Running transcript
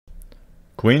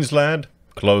Queensland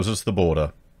closes the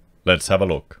border. Let's have a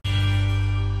look.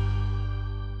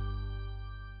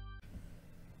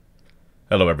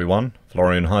 Hello everyone,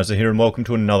 Florian.Heise here and welcome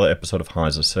to another episode of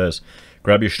HeiseSays.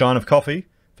 Grab your stein of coffee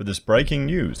for this breaking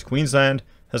news. Queensland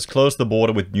has closed the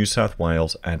border with New South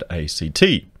Wales and ACT.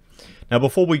 Now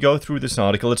before we go through this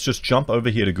article, let's just jump over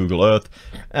here to Google Earth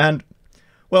and,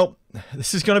 well,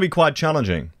 this is going to be quite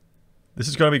challenging. This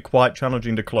is going to be quite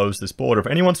challenging to close this border. If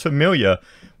anyone's familiar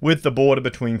with the border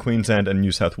between Queensland and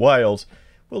New South Wales,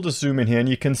 we'll just zoom in here and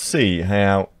you can see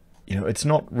how, it's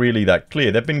not really that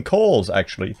clear. There have been calls,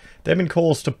 actually. There have been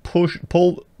calls to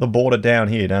pull the border down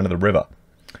here, down to the river,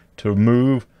 to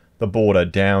move the border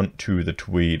down to the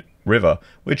Tweed River,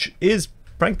 which is,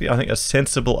 frankly, I think a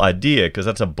sensible idea because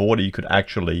that's a border you could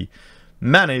actually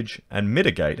manage and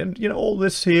mitigate. And, all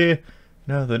this here,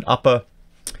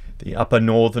 the upper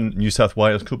northern New South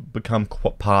Wales could become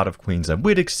part of Queensland.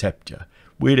 We'd accept you.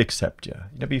 We'd accept you.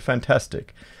 It'd be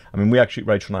fantastic. I mean, Rachel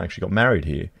and I actually got married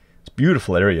here. It's a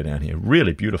beautiful area down here.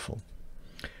 Really beautiful.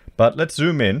 But let's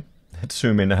zoom in. Let's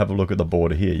zoom in and have a look at the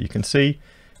border here. You can see,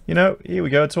 here we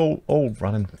go. It's all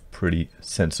running pretty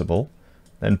sensible.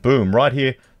 Then boom, right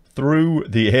here through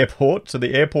the airport. So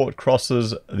the airport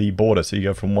crosses the border. So you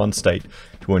go from one state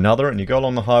to another and you go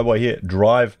along the highway here,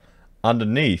 drive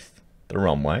underneath the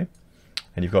runway,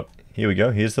 and you've got, here we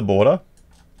go, here's the border,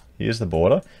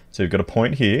 so you've got a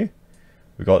point here,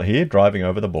 we've got here, driving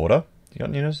over the border, you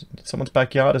got, someone's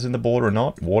backyard is in the border or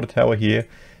not, water tower here,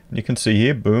 and you can see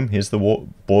here, boom, here's the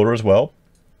border as well,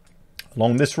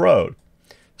 along this road,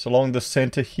 it's along the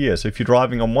center here, so if you're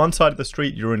driving on one side of the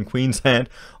street, you're in Queensland,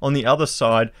 on the other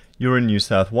side, you're in New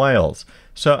South Wales.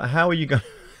 So how are you going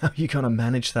to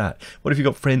manage that? What if you've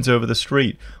got friends over the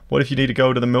street? What if you need to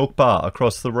go to the milk bar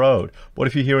across the road? What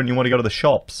if you're here and you want to go to the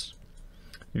shops?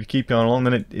 If you keep going along,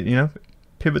 then it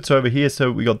pivots over here.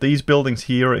 So we got these buildings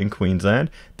here in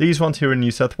Queensland. These ones here in New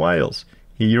South Wales.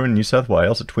 Here in New South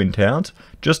Wales at Twin Towns.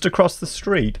 Just across the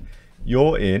street,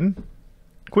 you're in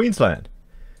Queensland.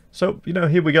 So,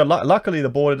 here we go. Luckily, the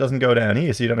border doesn't go down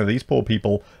here, so you don't have these poor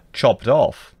people chopped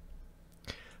off.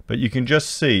 But you can just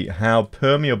see how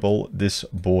permeable this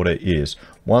border is.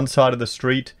 One side of the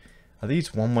street, are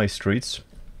these one-way streets?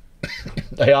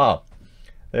 They are.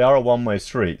 They are a one-way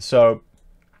street. So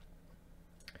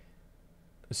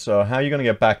how are you going to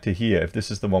get back to here if this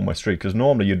is the one-way street? Because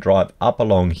normally you'd drive up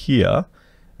along here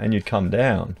and you'd come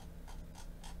down.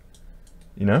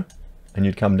 And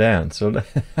you'd come down. So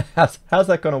how's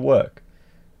that going to work,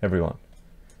 everyone?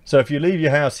 So if you leave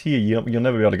your house here, you'll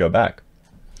never be able to go back.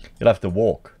 You'll have to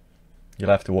walk. You'll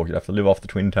have to live off the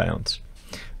Twin Towns.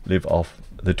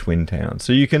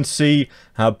 So you can see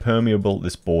how permeable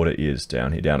this border is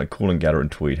down here, down at Coolangatta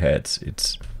and Tweed Heads.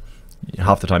 It's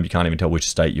half the time you can't even tell which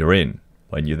state you're in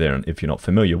when you're there, and if you're not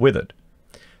familiar with it.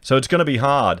 So it's going to be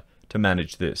hard to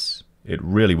manage this. It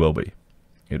really will be.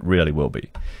 It really will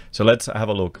be. So let's have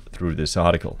a look through this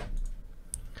article.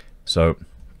 So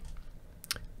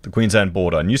the Queensland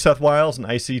border. New South Wales and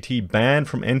ACT banned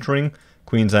from entering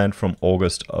Queensland from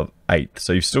August of 8th.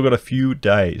 So you've still got a few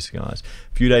days, guys.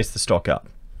 A few days to stock up.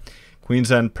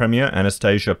 Queensland Premier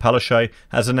Anastasia Palaszczuk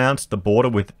has announced the border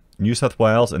with New South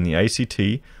Wales and the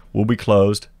ACT will be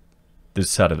closed this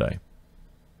Saturday.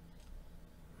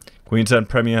 Queensland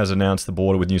Premier has announced the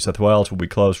border with New South Wales will be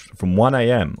closed from 1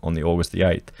 a.m. on the August the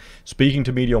 8th. Speaking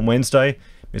to media on Wednesday,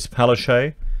 Ms.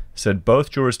 Palaszczuk said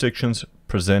both jurisdictions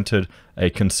presented a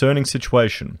concerning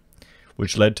situation,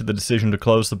 which led to the decision to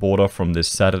close the border from this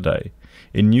Saturday.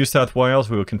 In New South Wales,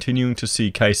 we are continuing to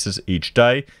see cases each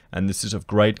day, and this is of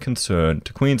great concern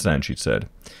to Queensland, she said.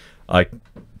 I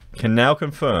can now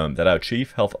confirm that our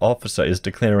Chief Health Officer is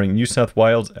declaring New South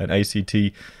Wales and ACT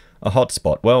a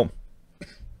hotspot. Well,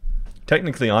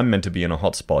 technically I'm meant to be in a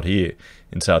hotspot here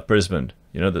in South Brisbane.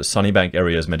 The Sunnybank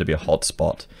area is meant to be a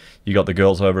hotspot. You got the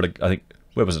girls over at, I think,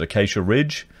 where was it, Acacia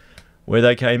Ridge, where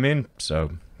they came in,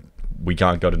 so we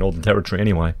can't go to Northern Territory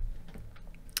anyway.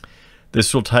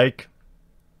 This will take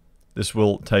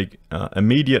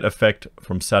immediate effect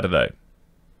from Saturday.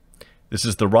 This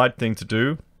is the right thing to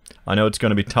do. I know it's going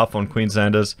to be tough on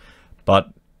Queenslanders,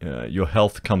 but your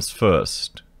health comes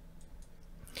first.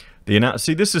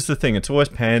 See, this is the thing. It's always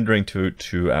pandering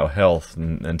to our health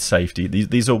and safety.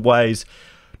 These are ways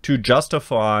to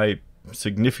justify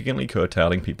significantly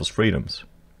curtailing people's freedoms.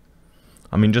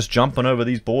 I mean, just jumping over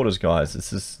these borders, guys.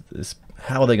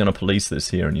 How are they going to police this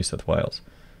here in New South Wales?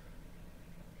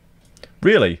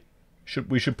 Really,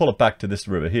 we should pull it back to this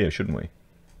river here, shouldn't we?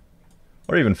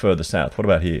 Or even further south. What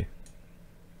about here?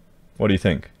 What do you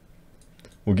think?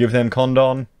 We'll give them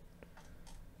Condon.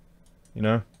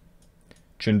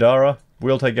 Chindara.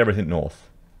 We'll take everything north.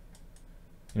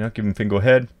 You know, give them finger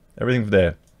head. Everything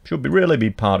there should really be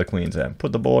part of Queensland.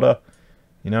 Put the border,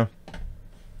 you know.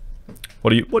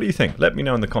 What do you think? Let me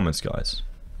know in the comments, guys.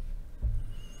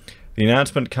 The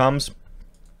announcement comes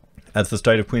as the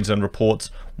state of Queensland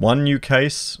reports one new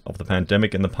case of the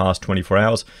pandemic in the past 24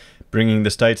 hours, bringing the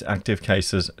state's active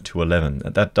cases to 11.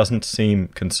 That doesn't seem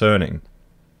concerning.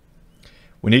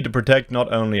 We need to protect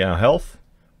not only our health,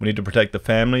 we need to protect the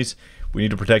families, we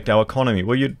need to protect our economy.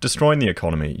 Well, you're destroying the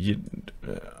economy.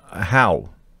 How?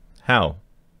 How?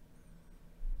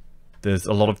 There's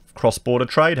a lot of cross-border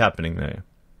trade happening there.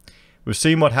 We've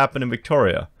seen what happened in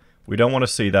Victoria. We don't want to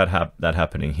see that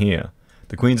happening here.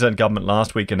 The Queensland government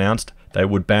last week announced they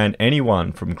would ban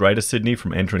anyone from Greater Sydney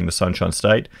from entering the Sunshine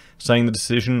State, saying the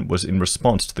decision was in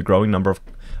response to the growing number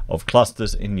of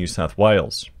clusters in New South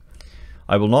Wales.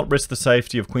 I will not risk the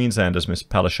safety of Queenslanders, Ms.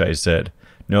 Palaszczuk said,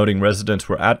 noting residents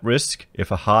were at risk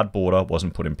if a hard border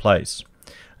wasn't put in place.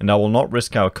 And I will not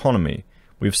risk our economy.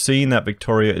 We've seen that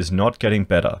Victoria is not getting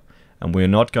better, and we are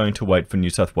not going to wait for New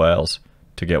South Wales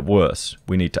to get worse.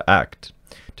 We need to act.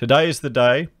 Today is the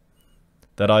day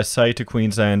that I say to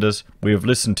Queenslanders, we have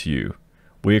listened to you.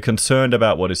 We are concerned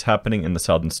about what is happening in the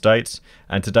southern states,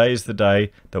 and today is the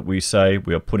day that we say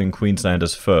we are putting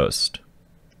Queenslanders first.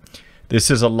 This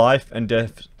is a life and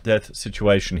death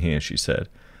situation here, she said.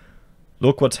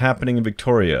 Look what's happening in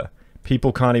Victoria.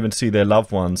 People can't even see their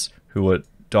loved ones who are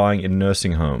dying in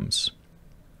nursing homes.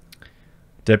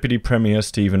 Deputy Premier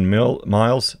Stephen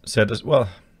Miles said as well,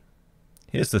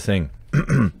 here's the thing.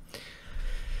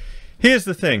 Here's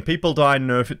the thing. People die in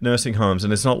nursing homes,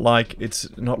 and it's not like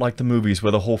the movies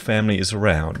where the whole family is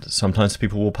around. Sometimes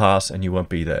people will pass and you won't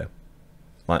be there.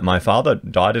 My father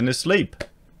died in his sleep.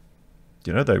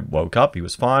 You know, they woke up, he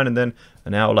was fine, and then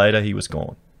an hour later he was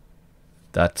gone.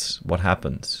 That's what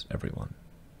happens, everyone.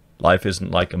 Life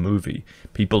isn't like a movie.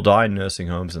 People die in nursing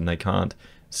homes and they can't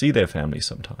see their family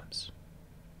sometimes.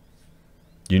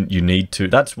 You need to,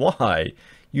 that's why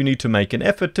you need to make an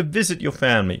effort to visit your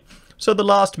family. So the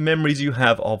last memories you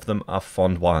have of them are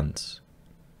fond ones.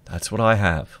 That's what I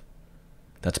have.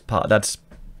 That's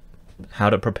how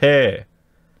to prepare.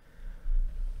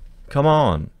 Come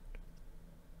on.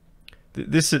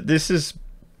 This is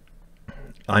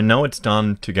I know it's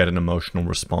done to get an emotional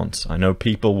response. I know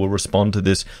people will respond to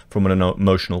this from an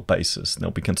emotional basis.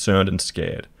 They'll be concerned and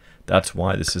scared. That's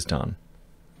why this is done.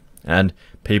 And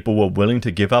people were willing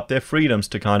to give up their freedoms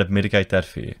to kind of mitigate that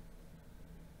fear.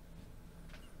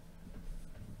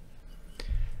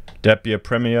 Deputy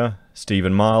Premier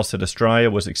Stephen Miles said Australia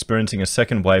was experiencing a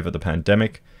second wave of the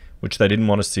pandemic, which they didn't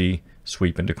want to see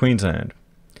sweep into Queensland.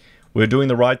 We're doing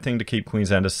the right thing to keep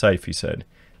Queenslanders safe, he said.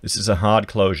 This is a hard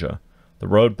closure. The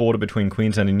road border between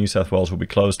Queensland and New South Wales will be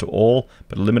closed to all,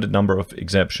 but a limited number of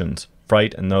exemptions,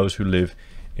 freight and those who live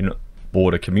in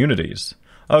border communities.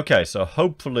 Okay, so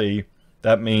hopefully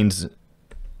that means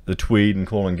the Tweed and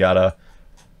Coolangatta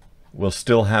will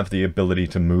still have the ability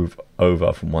to move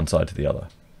over from one side to the other.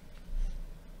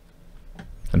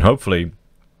 And hopefully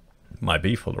my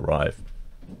beef will arrive.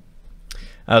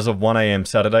 As of 1 AM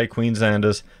Saturday,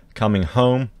 Queenslanders coming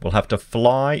home will have to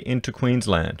fly into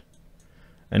Queensland.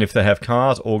 And if they have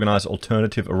cars, organise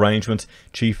alternative arrangements,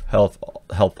 Chief Health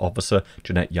Officer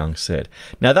Jeanette Young said.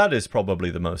 Now that is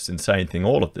probably the most insane thing,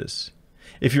 all of this.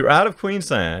 If you're out of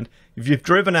Queensland, if you've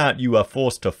driven out, you are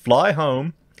forced to fly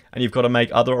home and you've got to make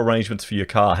other arrangements for your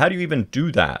car. How do you even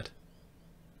do that?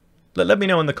 Let me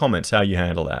know in the comments how you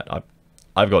handle that.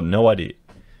 I've got no idea.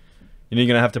 You're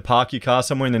going to have to park your car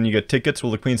somewhere and then you get tickets.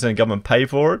 Will the Queensland government pay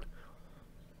for it?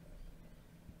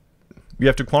 You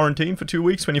have to quarantine for 2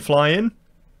 weeks when you fly in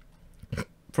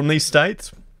from these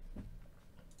states.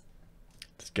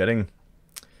 It's getting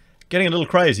a little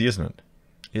crazy, isn't it?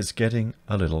 It's getting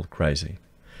a little crazy.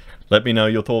 Let me know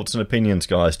your thoughts and opinions,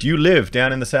 guys. Do you live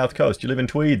down in the south coast? Do you live in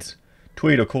Tweed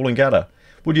or Coolangatta?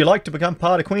 Would you like to become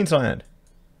part of Queensland?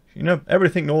 You know,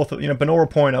 everything north of, Benora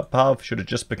Point up above should have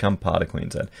just become part of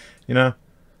Queensland. You know,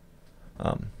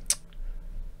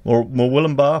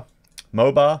 Willumbar,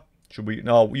 Mobar, should we?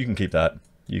 No, you can keep that.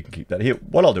 You can keep that. Here,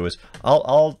 what I'll do is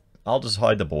I'll just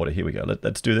hide the border. Here we go.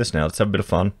 Let's do this now. Let's have a bit of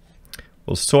fun.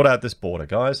 We'll sort out this border,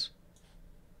 guys.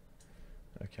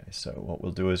 Okay, so what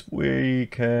we'll do is we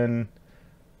can,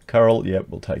 Carol, yep,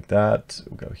 we'll take that.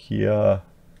 We'll go here.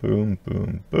 Boom,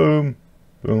 boom, boom,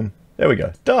 boom. There we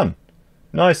go. Done.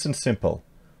 Nice and simple.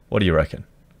 What do you reckon?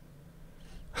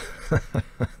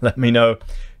 Let me know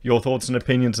your thoughts and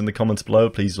opinions in the comments below.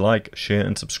 Please like, share,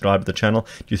 and subscribe to the channel.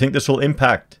 Do you think this will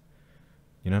impact,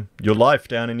 your life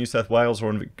down in New South Wales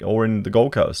or in the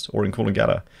Gold Coast or in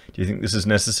Coolangatta? Do you think this is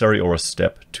necessary or a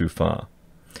step too far?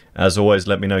 As always,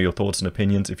 let me know your thoughts and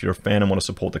opinions. If you're a fan and want to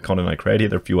support the content I create here,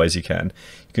 there are a few ways you can.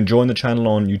 You can join the channel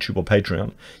on YouTube or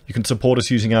Patreon. You can support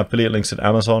us using our affiliate links at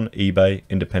Amazon, eBay,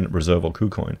 Independent Reserve, or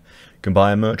Kucoin. You can buy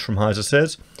our merch from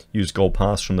HeiseSays, use Gold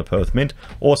Pass from the Perth Mint,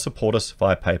 or support us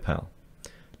via PayPal.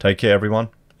 Take care, everyone,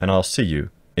 and I'll see you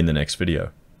in the next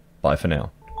video. Bye for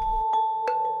now.